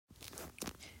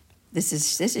This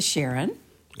is Sharon.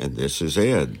 And this is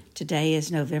Ed. Today is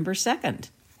November 2nd.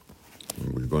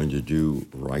 And we're going to do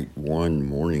Rite One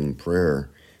morning prayer,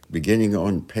 beginning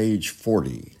on page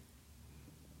 40.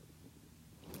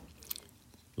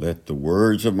 Let the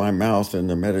words of my mouth and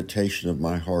the meditation of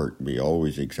my heart be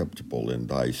always acceptable in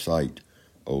thy sight,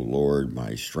 O Lord,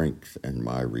 my strength and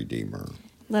my Redeemer.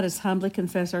 Let us humbly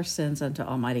confess our sins unto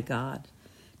Almighty God.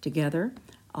 Together,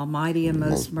 Almighty and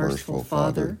most merciful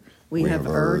Father, we have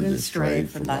erred and strayed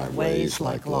from thy ways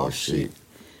like lost sheep.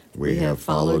 We have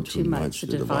followed too much the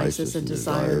devices and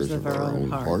desires of our own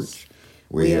hearts.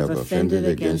 We have offended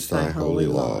against thy holy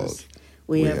laws.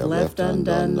 We have left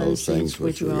undone those things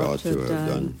which we ought to have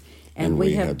done, and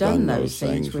we have done those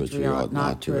things which we ought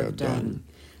not to have done.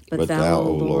 But thou,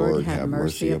 O Lord, have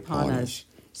mercy upon us.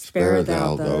 Spare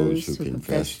thou those who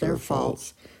confess their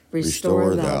faults.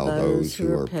 Restore thou those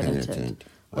who are penitent,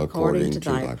 according to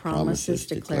thy promises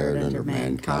declared unto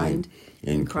mankind,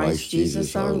 in Christ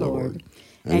Jesus our Lord.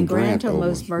 And grant, O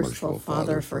most merciful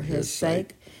Father, for his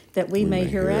sake, that we may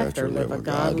hereafter live a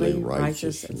godly,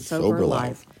 righteous, and sober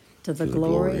life, to the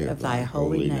glory of thy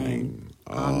holy name.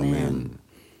 Amen.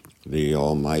 The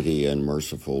Almighty and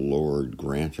merciful Lord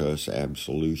grant us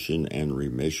absolution and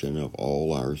remission of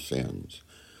all our sins,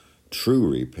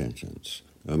 true repentance,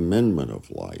 amendment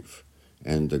of life,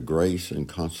 and the grace and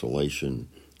consolation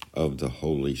of the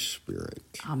Holy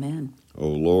Spirit. Amen. O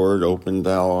Lord, open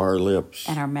thou our lips,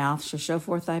 and our mouth shall show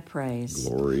forth thy praise.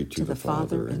 Glory to the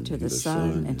Father, and to the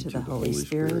Son, and to the Holy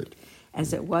Spirit,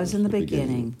 as it was in the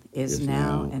beginning, is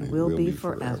now, and will be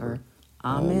forever.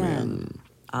 Amen.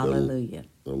 Alleluia.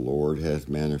 The Lord hath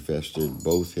manifested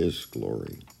forth his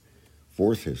glory.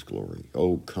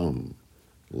 O come,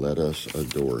 let us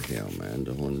adore him. And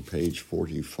on page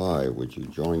 45, would you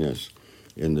join us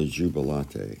in the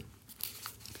Jubilate?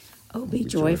 Oh, be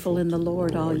joyful in the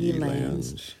Lord, all ye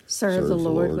lands. Serve the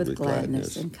Lord with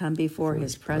gladness, and come before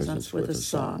his presence with a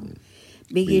song.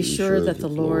 Be ye sure that the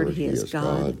Lord, he is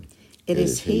God. It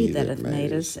is he that hath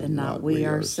made us, and not we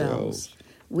ourselves.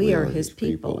 We are his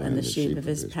people, and the sheep of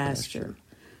his pasture.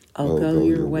 O go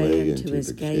your way into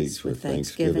his gates with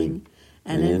thanksgiving,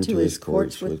 and into his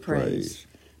courts with praise.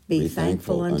 Be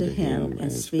thankful unto him,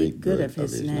 and speak good of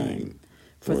his name.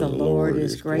 For the Lord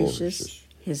is gracious,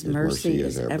 his mercy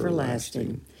is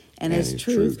everlasting, and his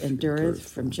truth endureth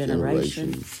from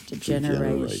generation to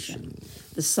generation.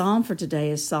 The psalm for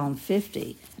today is Psalm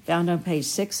 50, found on page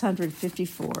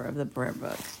 654 of the Prayer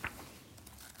Book.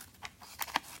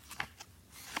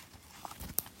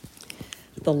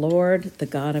 The Lord, the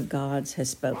God of gods, has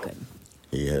spoken.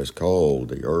 He has called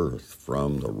the earth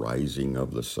from the rising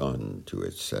of the sun to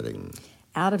its setting.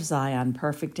 Out of Zion,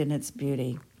 perfect in its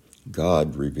beauty.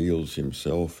 God reveals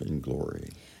himself in glory.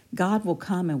 God will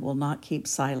come and will not keep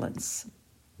silence.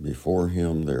 Before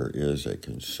him there is a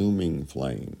consuming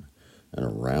flame, and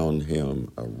around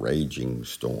him a raging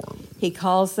storm. He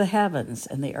calls the heavens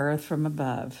and the earth from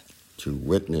above, to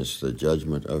witness the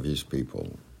judgment of his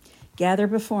people. Gather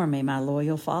before me, my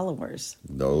loyal followers,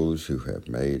 those who have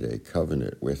made a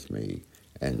covenant with me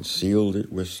and sealed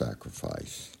it with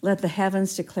sacrifice. Let the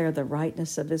heavens declare the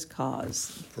rightness of his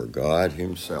cause. For God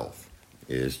himself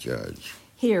is judge.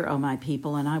 Hear, O my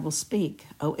people, and I will speak.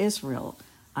 O Israel,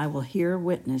 I will bear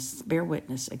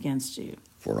witness against you.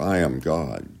 For I am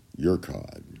God, your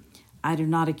God. I do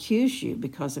not accuse you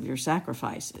because of your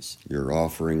sacrifices. Your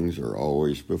offerings are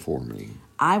always before me.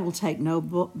 I will take no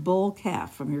bull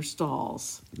calf from your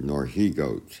stalls, nor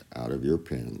he-goats out of your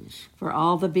pens. For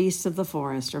all the beasts of the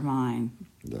forest are mine.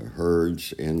 The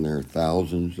herds in their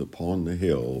thousands upon the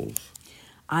hills.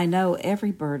 I know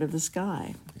every bird of the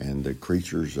sky. And the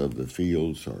creatures of the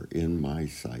fields are in my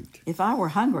sight. If I were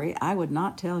hungry, I would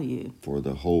not tell you. For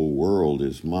the whole world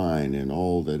is mine and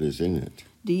all that is in it.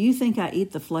 Do you think I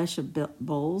eat the flesh of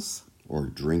bulls? Or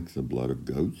drink the blood of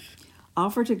goats?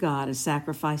 Offer to God a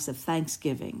sacrifice of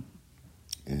thanksgiving.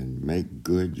 And make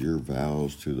good your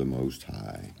vows to the Most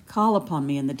High. Call upon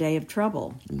me in the day of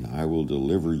trouble. And I will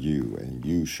deliver you, and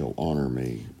you shall honor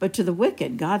me. But to the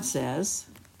wicked, God says,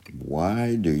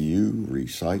 why do you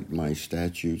recite my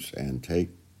statutes and take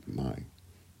my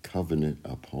covenant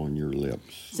upon your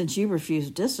lips? Since you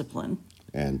refuse discipline.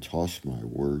 And toss my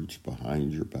words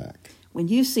behind your back. When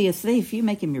you see a thief, you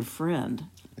make him your friend.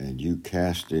 And you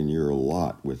cast in your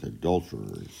lot with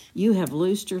adulterers. You have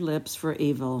loosed your lips for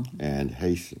evil. And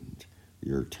hastened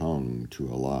your tongue to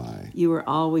a lie. You are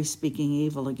always speaking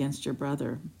evil against your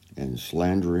brother. And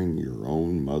slandering your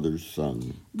own mother's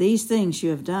son. These things you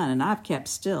have done, and I've kept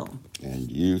still.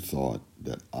 And you thought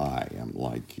that I am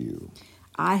like you.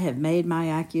 I have made my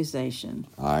accusation.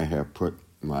 I have put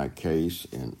my case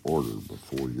in order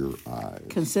before your eyes.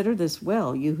 Consider this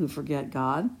well, you who forget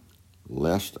God,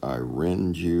 lest I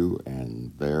rend you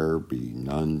and there be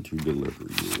none to deliver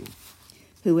you.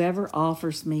 Whoever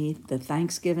offers me the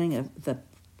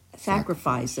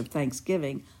sacrifice of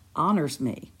thanksgiving honors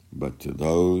me. But to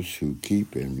those who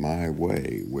keep in my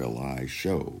way will I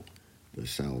show the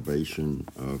salvation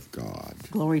of God.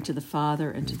 Glory to the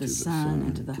Father, and to the Son,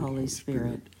 and to the Holy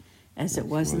Spirit, as it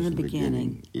was in the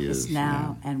beginning, is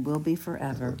now, and will be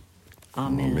forever.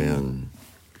 Amen. Amen.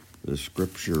 The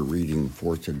scripture reading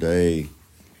for today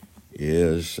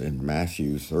is in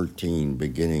Matthew 13,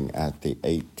 beginning at the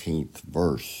 18th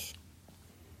verse.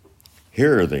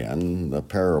 Hear then the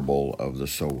parable of the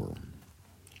sower.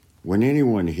 When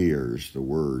anyone hears the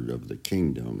word of the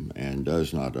kingdom and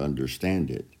does not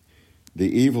understand it, the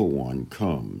evil one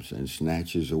comes and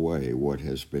snatches away what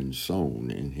has been sown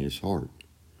in his heart.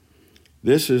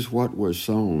 This is what was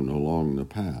sown along the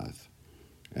path.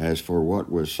 As for what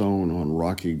was sown on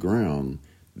rocky ground,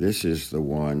 this is the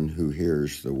one who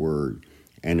hears the word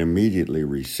and immediately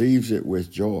receives it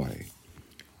with joy.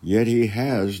 Yet he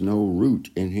has no root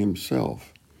in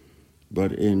himself,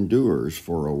 but endures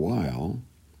for a while,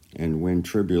 and when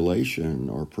tribulation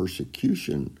or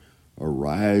persecution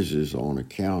arises on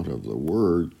account of the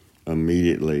word,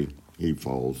 immediately he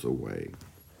falls away.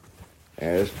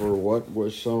 As for what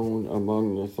was sown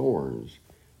among the thorns,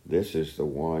 this is the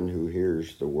one who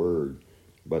hears the word,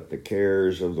 but the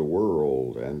cares of the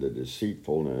world and the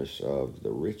deceitfulness of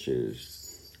the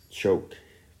riches choke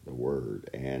the word,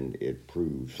 and it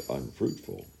proves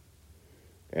unfruitful.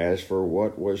 As for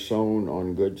what was sown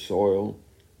on good soil,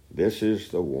 this is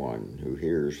the one who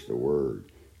hears the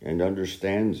word and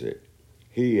understands it.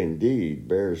 He indeed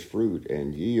bears fruit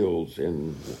and yields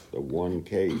in the one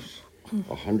case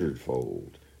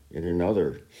 100-fold, in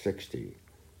another 60,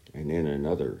 and in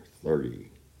another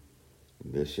 30.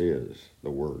 This is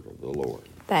the word of the Lord.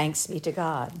 Thanks be to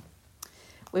God.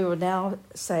 We will now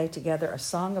say together a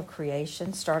song of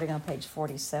creation, starting on page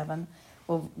 47.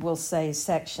 We'll say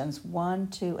sections 1,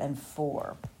 2, and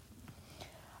 4.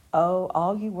 Oh,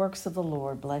 all you works of the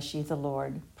Lord, bless ye the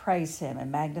Lord. Praise him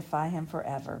and magnify him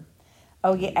forever.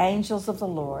 O ye angels of the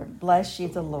Lord, bless ye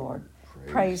the Lord.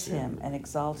 Praise him and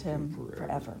exalt him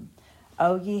forever.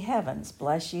 O ye heavens,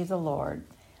 bless ye the Lord.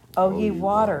 O ye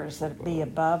waters that be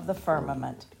above the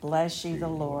firmament, bless ye the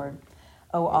Lord.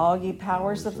 O all ye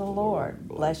powers of the Lord,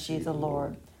 bless ye the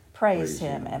Lord. Praise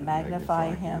him and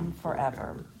magnify him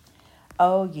forever.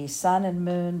 O ye sun and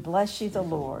moon, bless ye the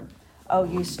Lord. O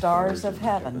ye stars of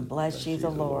heaven, bless ye the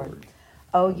Lord.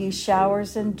 O ye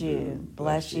showers and dew,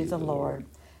 bless ye the Lord.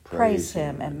 Praise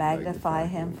him and magnify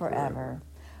him forever.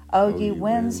 O ye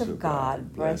winds of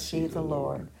God, bless ye the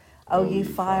Lord. O ye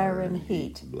fire and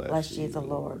heat, bless ye the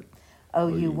Lord. O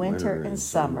ye winter and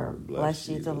summer, bless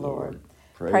ye the Lord.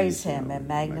 Praise him and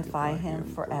magnify him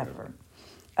forever.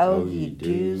 O ye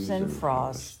dews and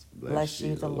frost, bless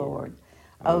ye the Lord.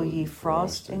 O ye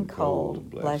frost and cold,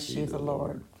 bless ye the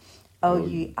Lord. O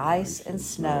ye ice and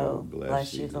snow,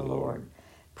 bless ye the Lord.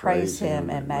 Praise him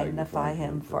and magnify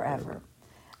him forever.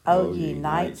 O ye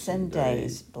nights and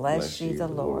days, bless ye the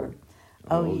Lord.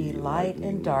 O ye light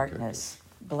and darkness,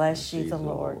 bless ye the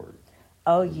Lord.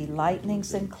 O ye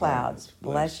lightnings and clouds,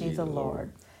 bless ye the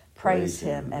Lord. Praise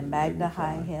him and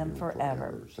magnify him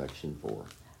forever. Section 4.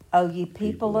 O ye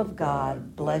people of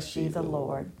God, bless ye the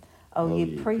Lord. O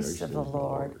ye priests of the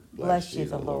Lord, bless ye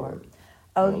the Lord.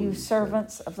 O you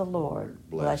servants of the Lord,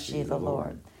 bless ye the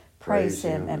Lord. Praise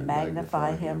him and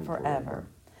magnify him forever.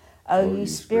 O ye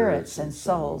spirits and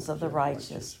souls of the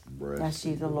righteous, bless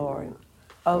ye the Lord.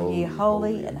 O ye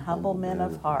holy and humble men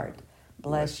of heart,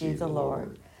 bless ye the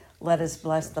Lord. Let us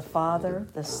bless the Father,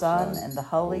 the Son, and the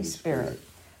Holy Spirit.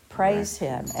 Praise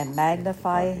him and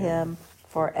magnify him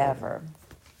forever.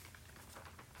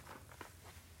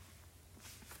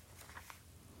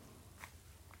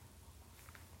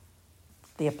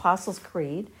 The Apostles'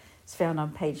 Creed is found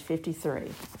on page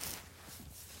 53.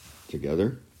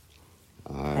 Together.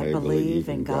 I believe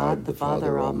in God the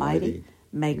Father Almighty,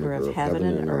 maker of heaven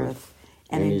and earth,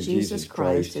 and in Jesus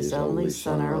Christ, his only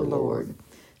Son, our Lord,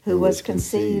 who was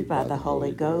conceived by the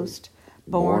Holy Ghost,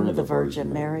 born of the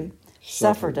Virgin Mary,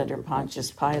 suffered under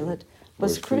Pontius Pilate,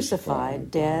 was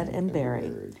crucified, dead, and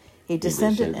buried. He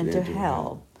descended into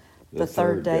hell. The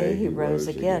third day he rose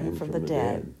again from the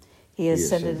dead. He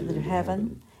ascended into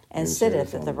heaven, and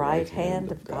sitteth at the right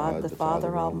hand of God the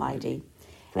Father Almighty.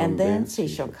 And thence he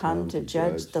shall come to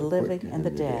judge the living and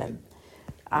the dead.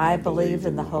 I believe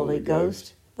in the Holy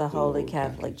Ghost, the Holy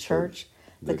Catholic Church,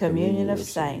 the communion of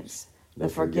saints, the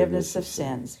forgiveness of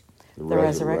sins, the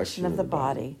resurrection of the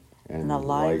body, and the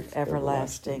life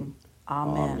everlasting.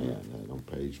 Amen. Amen. And on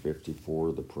page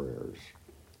 54, the prayers.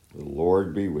 The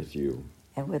Lord be with you.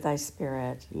 And with thy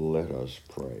spirit. Let us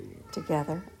pray.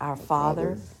 Together, our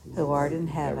Father, who art in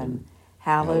heaven,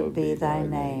 hallowed be thy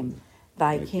name.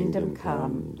 Thy kingdom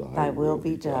come, thy will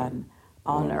be done,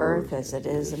 on earth as it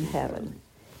is in heaven.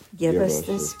 Give us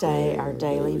this day our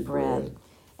daily bread,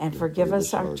 and forgive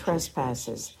us our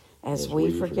trespasses, as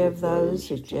we forgive those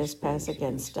who trespass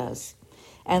against us.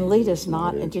 And lead us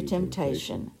not into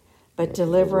temptation, but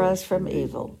deliver us from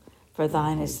evil. For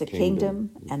thine is the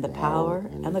kingdom, and the power,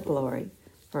 and the glory,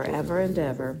 forever and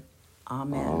ever.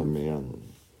 Amen. Amen.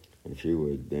 If you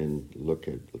would then look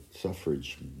at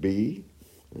suffrage B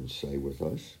and say with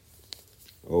us,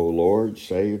 O Lord,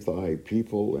 save thy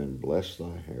people and bless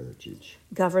thy heritage.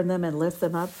 Govern them and lift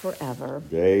them up forever.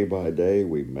 Day by day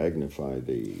we magnify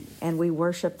thee. And we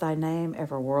worship thy name,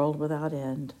 ever world without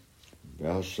end.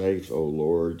 Vouchsafe, O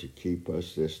Lord, to keep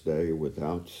us this day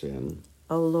without sin.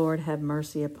 O Lord, have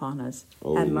mercy upon us.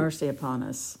 Have mercy upon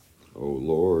us. O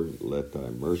Lord, let thy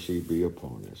mercy be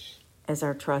upon us. As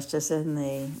our trust is in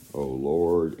thee. O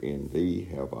Lord, in thee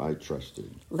have I trusted.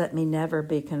 Let me never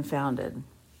be confounded.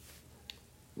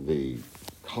 The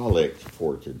collect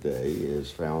for today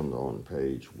is found on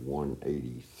page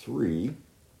 183.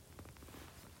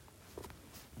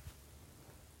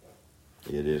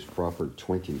 It is proper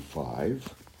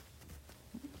 25.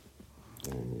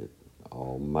 And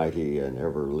Almighty and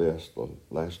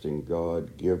everlasting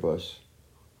God, give us.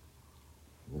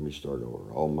 Let me start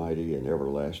over. Almighty and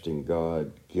everlasting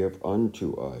God, give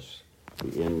unto us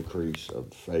the increase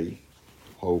of faith,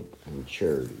 hope, and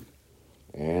charity,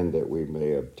 and that we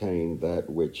may obtain that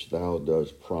which thou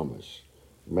dost promise.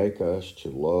 Make us to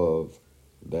love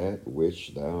that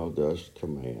which thou dost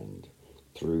command,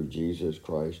 through Jesus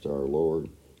Christ our Lord,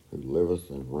 who liveth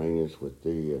and reigneth with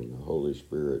thee in the Holy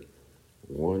Spirit,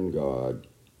 one God,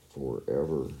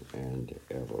 forever and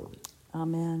ever.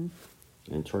 Amen.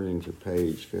 And turning to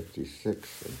page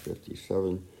 56 and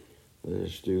 57, let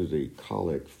us do the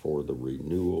collect for the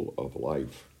renewal of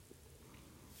life.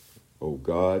 O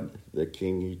God, the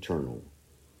King eternal,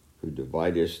 who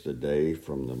dividest the day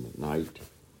from the night,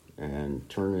 and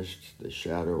turnest the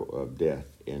shadow of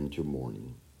death into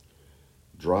morning,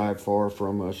 drive far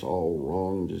from us all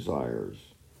wrong desires.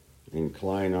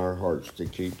 Incline our hearts to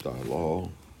keep thy law,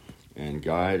 and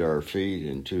guide our feet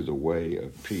into the way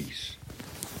of peace,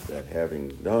 that having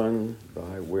done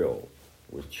thy will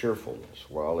with cheerfulness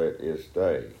while it is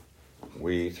day,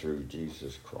 we through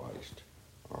Jesus Christ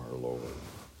our Lord.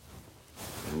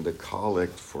 And the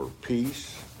collect for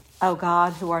peace. O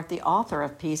God, who art the author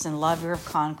of peace and lover of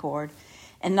concord,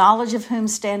 in knowledge of whom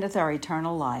standeth our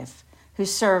eternal life,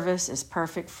 whose service is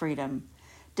perfect freedom,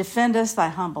 defend us, thy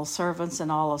humble servants,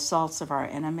 in all assaults of our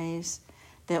enemies,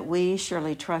 that we,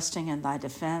 surely trusting in thy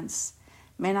defense,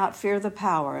 may not fear the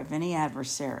power of any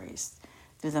adversaries,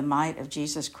 through the might of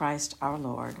Jesus Christ our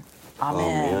Lord.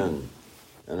 Amen. Amen.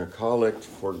 And a collect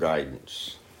for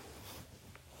guidance.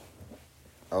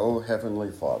 O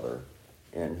Heavenly Father,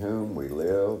 in whom we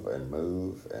live and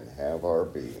move and have our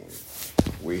being,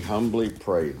 we humbly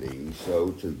pray thee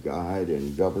so to guide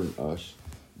and govern us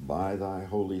by thy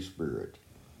Holy Spirit,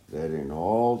 that in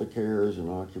all the cares and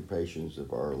occupations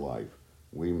of our life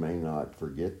we may not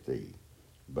forget thee,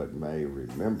 but may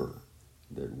remember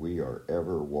that we are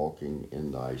ever walking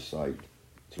in thy sight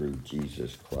through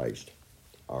Jesus Christ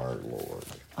our Lord.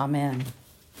 Amen.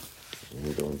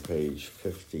 And on page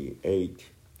 58.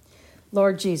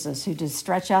 Lord Jesus, who did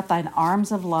stretch out thine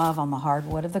arms of love on the hard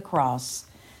wood of the cross,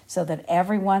 so that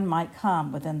everyone might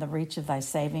come within the reach of thy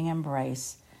saving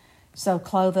embrace, so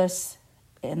clothe us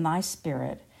in thy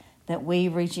spirit, that we,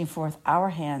 reaching forth our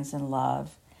hands in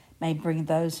love, may bring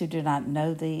those who do not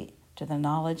know thee to the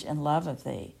knowledge and love of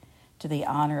thee, to the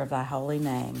honor of thy holy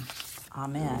name.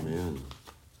 Amen. Amen.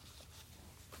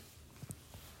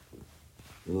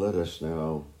 And let us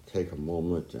now take a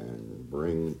moment and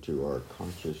bring to our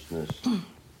consciousness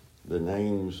the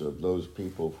names of those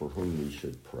people for whom we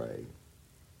should pray.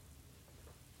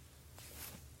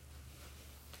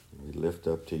 We lift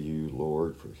up to you,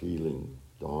 Lord, for healing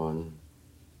Dawn,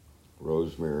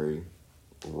 Rosemary,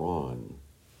 Ron,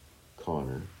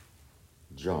 Connor,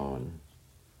 John,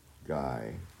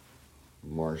 Guy,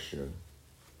 Marcia,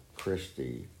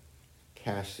 Christy,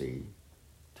 Cassie,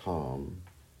 Tom,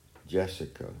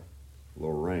 Jessica,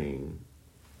 Lorraine,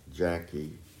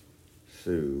 Jackie,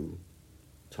 Sue,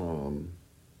 Tom,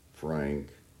 Frank,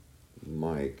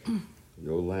 Mike,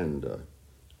 Yolanda,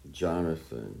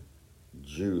 Jonathan,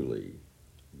 Julie,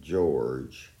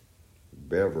 George,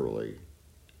 Beverly,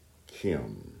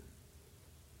 Kim.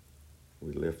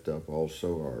 We lift up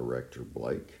also our Rector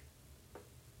Blake.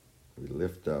 We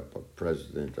lift up a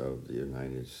President of the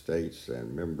United States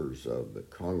and members of the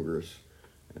Congress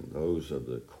and those of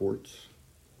the courts.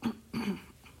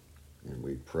 And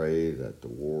we pray that the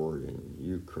war in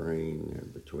Ukraine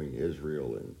and between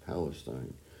Israel and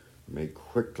Palestine may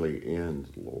quickly end,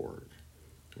 Lord,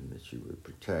 and that you would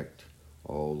protect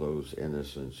all those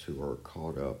innocents who are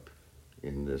caught up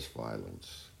in this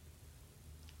violence.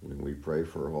 And we pray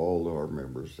for all our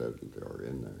members that are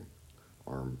in the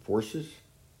armed forces.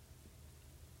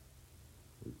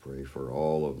 We pray for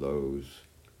all of those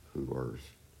who are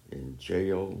in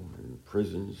jail and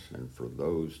prisons and for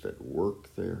those that work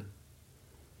there.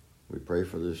 We pray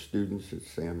for the students at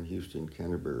Sam Houston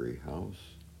Canterbury House.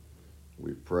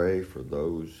 We pray for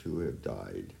those who have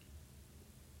died.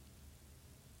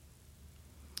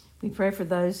 We pray for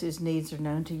those whose needs are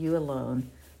known to you alone,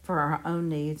 for our own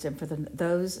needs, and for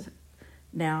those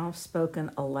now spoken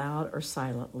aloud or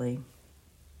silently.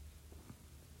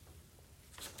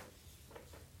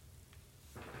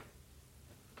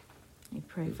 We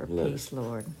pray for peace,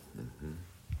 Lord. Mm-hmm.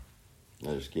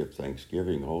 Let us give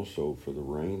thanksgiving also for the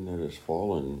rain that has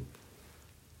fallen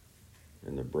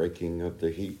and the breaking of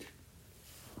the heat.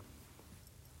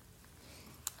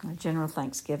 Our general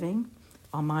thanksgiving,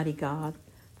 Almighty God,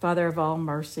 Father of all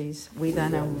mercies, we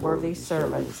thine unworthy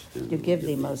servants do give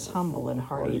thee most humble and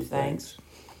hearty thanks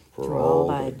for all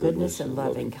thy goodness and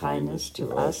loving kindness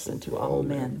to us and to all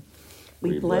men.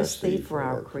 We bless thee for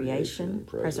our creation,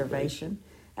 preservation,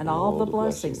 and all the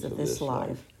blessings of this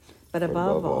life, but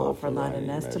above all for thine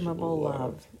inestimable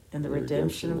love and the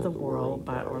redemption of the world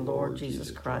by our Lord Jesus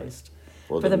Christ,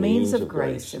 for the means of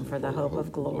grace and for the hope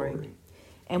of glory.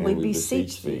 And we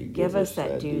beseech thee, give us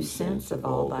that due sense of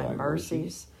all thy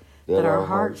mercies, that our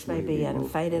hearts may be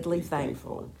unfadingly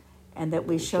thankful, and that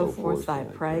we show forth thy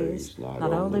praise,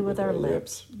 not only with our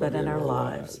lips, but in our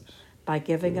lives, by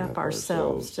giving up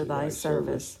ourselves to thy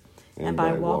service, and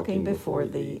by walking before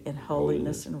thee in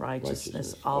holiness and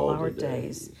righteousness all our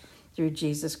days, through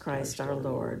Jesus Christ our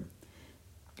Lord,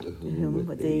 to whom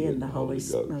with thee and the Holy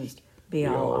Ghost be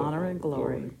all honor and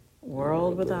glory,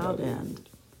 world without end.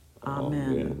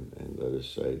 Amen. And let us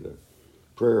say the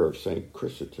prayer of St.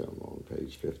 Chrysostom on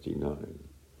page 59.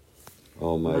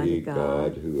 Almighty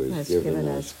God, who has given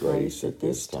us grace at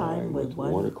this time with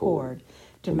one accord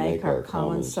to make our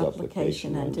common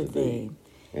supplication unto thee,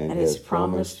 and has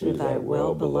promised through thy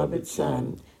well-beloved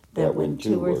Son that when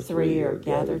 2 or 3 are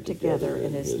gathered together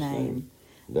in his name,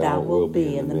 thou wilt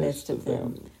be in the midst of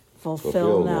them.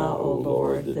 Fulfill now, O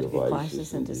Lord, the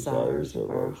devices and desires of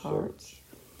our hearts.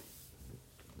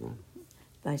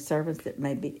 Thy servants that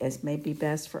may be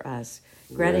best for us,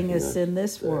 granting us in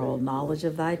this world knowledge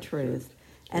of thy truth,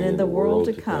 and in the world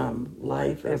to come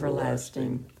life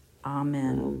everlasting.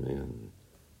 Amen. Amen.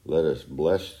 Let us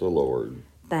bless the Lord.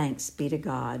 Thanks be to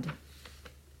God.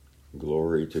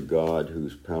 Glory to God,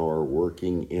 whose power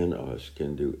working in us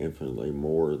can do infinitely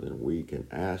more than we can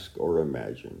ask or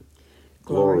imagine.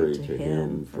 Glory to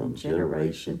him from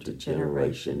generation to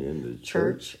generation in the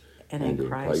church and in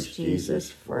Christ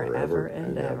Jesus forever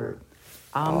and ever.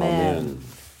 Amen.